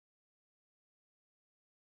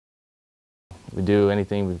We do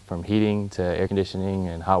anything from heating to air conditioning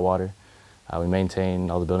and hot water. We maintain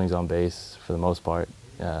all the buildings on base for the most part.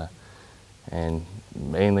 And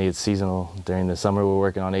mainly it's seasonal. During the summer we're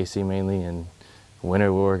working on AC mainly, and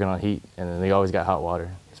winter we're working on heat, and then they always got hot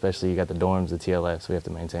water. Especially you got the dorms, the TLFs, we have to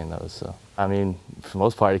maintain those. So, I mean, for the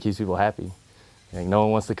most part it keeps people happy. Like, no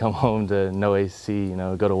one wants to come home to no AC, you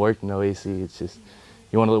know, go to work, no AC. It's just,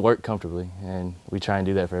 you want to work comfortably, and we try and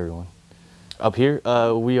do that for everyone. Up here,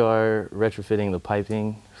 we are retrofitting the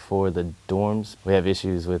piping for the dorms. We have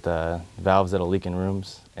issues with valves that'll leak in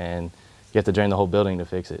rooms, and you have to drain the whole building to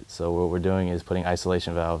fix it. So what we're doing is putting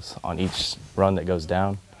isolation valves on each run that goes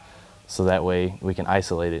down, so that way we can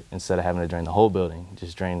isolate it instead of having to drain the whole building,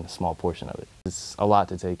 just drain a small portion of it. It's a lot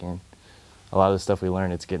to take in. A lot of the stuff we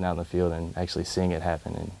learn, it's getting out in the field and actually seeing it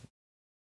happen and